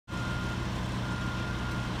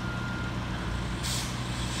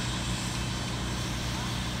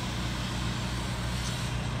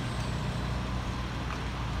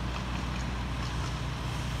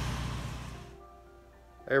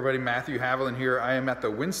Hey everybody, Matthew Haviland here. I am at the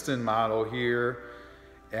Winston Model here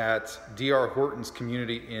at DR Horton's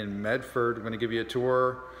community in Medford. I'm going to give you a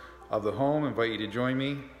tour of the home, invite you to join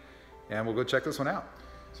me, and we'll go check this one out.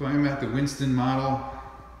 So I am at the Winston Model,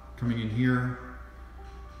 coming in here,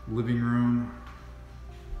 living room.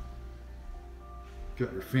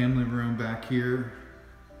 Got your family room back here.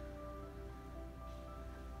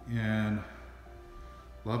 And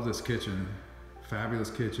love this kitchen. Fabulous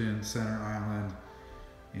kitchen, center island.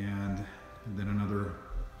 And then another,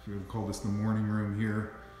 if you would call this the morning room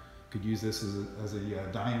here. Could use this as a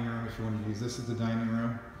dining room if you want to use this as a dining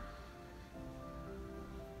room.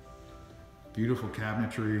 Beautiful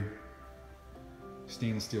cabinetry,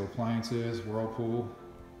 stainless steel appliances, Whirlpool.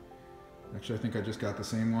 Actually, I think I just got the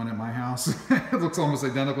same one at my house. It looks almost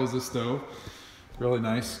identical as this stove. Really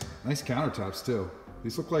nice. Nice countertops too.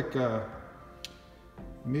 These look like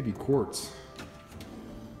maybe quartz.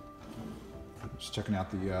 Just checking out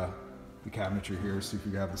the cabinetry here, see if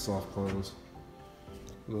you have the soft close.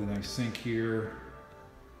 Really nice sink here.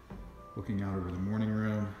 Looking out over the morning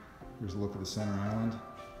room. Here's a look at the center island.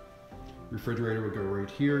 Refrigerator would go right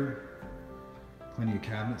here. Plenty of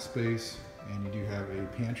cabinet space, and you do have a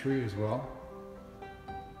pantry as well.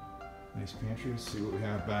 Nice pantry. Let's see what we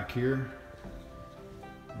have back here.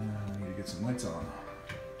 And I need to get some lights on.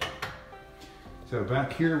 So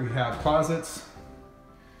back here we have closets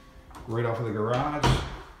right off of the garage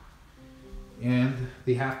and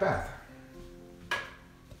the half bath.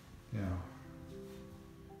 You know,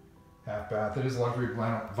 half bath. It is luxury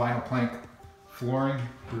vinyl plank flooring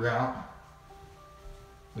throughout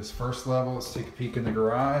this first level. Let's take a peek in the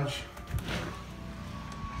garage.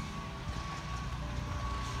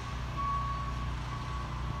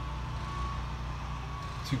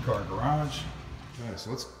 Two-car garage. Okay,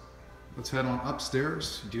 so let's head on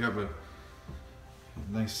upstairs. You do have a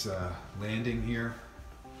nice landing here.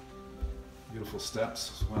 Beautiful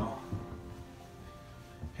steps as well.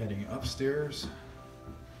 Heading upstairs.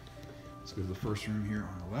 Let's go to the first room here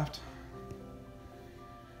on the left.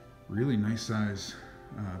 Really nice size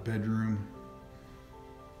bedroom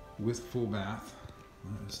with full bath.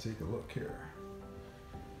 Let's take a look here.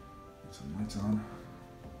 Get some lights on.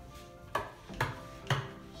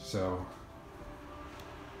 So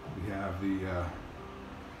we have the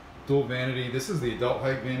dual vanity. This is the adult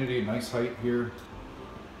height vanity, nice height here.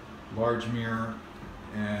 Large mirror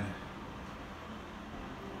and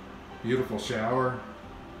beautiful shower.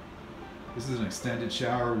 This is an extended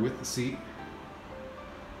shower with the seat.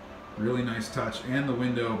 Really nice touch, and the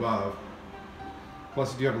window above.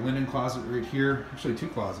 Plus you do have a linen closet right here. Actually two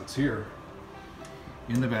closets here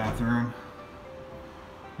in the bathroom.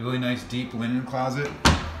 Really nice deep linen closet.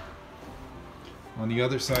 On the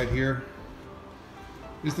other side here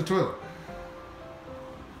is the toilet.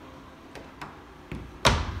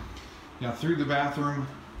 Now through the bathroom,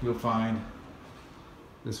 you'll find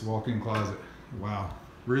this walk-in closet. Wow,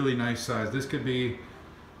 really nice size. This could be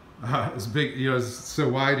as big, you know, it's so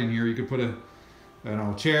wide in here. You could put a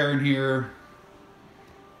chair in here.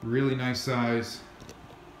 Really nice size.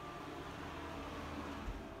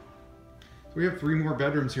 So we have 3 more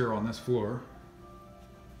bedrooms here on this floor.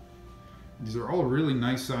 These are all really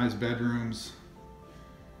nice sized bedrooms.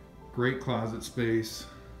 Great closet space.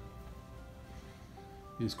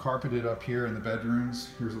 Is carpeted up here in the bedrooms.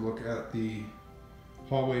 Here's a look at the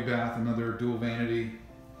hallway bath, another dual vanity.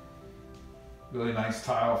 Really nice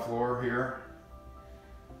tile floor here.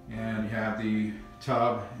 And you have the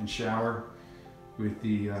tub and shower with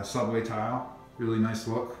the subway tile. Really nice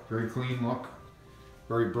look, very clean look.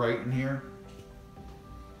 Very bright in here.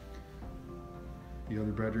 The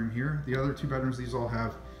other bedroom here. The other 2 bedrooms, these all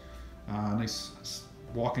have nice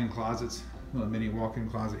walk-in closets. A mini walk-in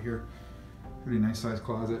closet here. Pretty nice sized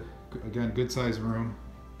closet. Again, good sized room.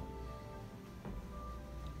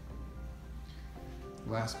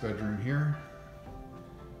 Last bedroom here.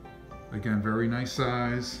 Again, very nice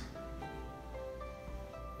size.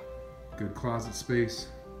 Good closet space.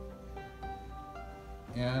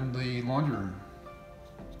 And the laundry room.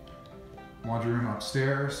 Laundry room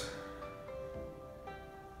upstairs.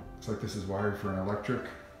 Looks like this is wired for an electric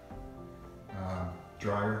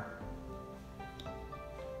dryer.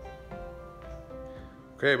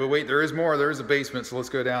 Okay, but wait, there is more. There is a basement, so let's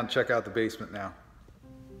go down and check out the basement now.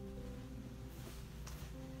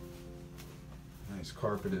 Nice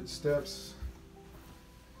carpeted steps.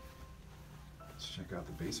 Let's check out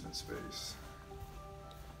the basement space.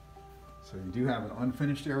 So you do have an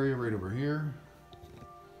unfinished area right over here.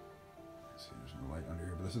 Let's see, there's no light under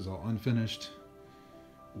here, but this is all unfinished.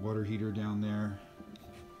 Water heater down there.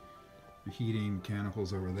 The heating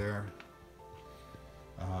mechanicals over there.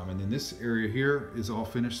 And then this area here is all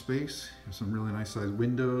finished space. There's some really nice sized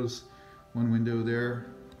windows. One window there.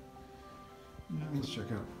 Now let's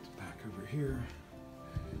check out the back over here.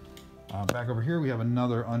 Back over here we have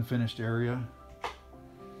another unfinished area.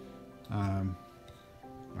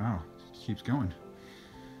 Wow, it keeps going.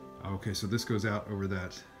 Okay, so this goes out over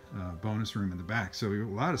that bonus room in the back. So we have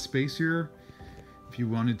a lot of space here. If you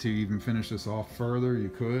wanted to even finish this off further, you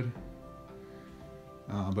could.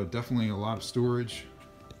 But definitely a lot of storage.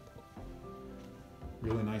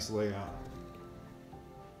 Really nice layout.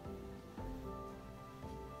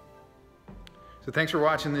 So thanks for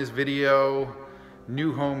watching this video,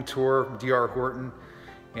 new home tour, DR Horton.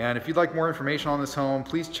 And if you'd like more information on this home,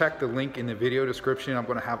 please check the link in the video description. I'm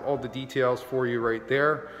going to have all the details for you right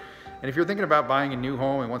there. And if you're thinking about buying a new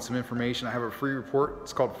home and want some information, I have a free report.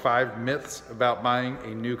 It's called 5 Myths About Buying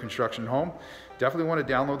a New Construction Home. Definitely want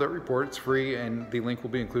to download that report. It's free and the link will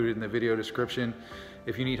be included in the video description.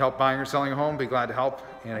 If you need help buying or selling a home, be glad to help.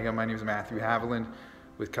 And again, my name is Matthew Haviland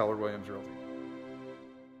with Keller Williams Realty.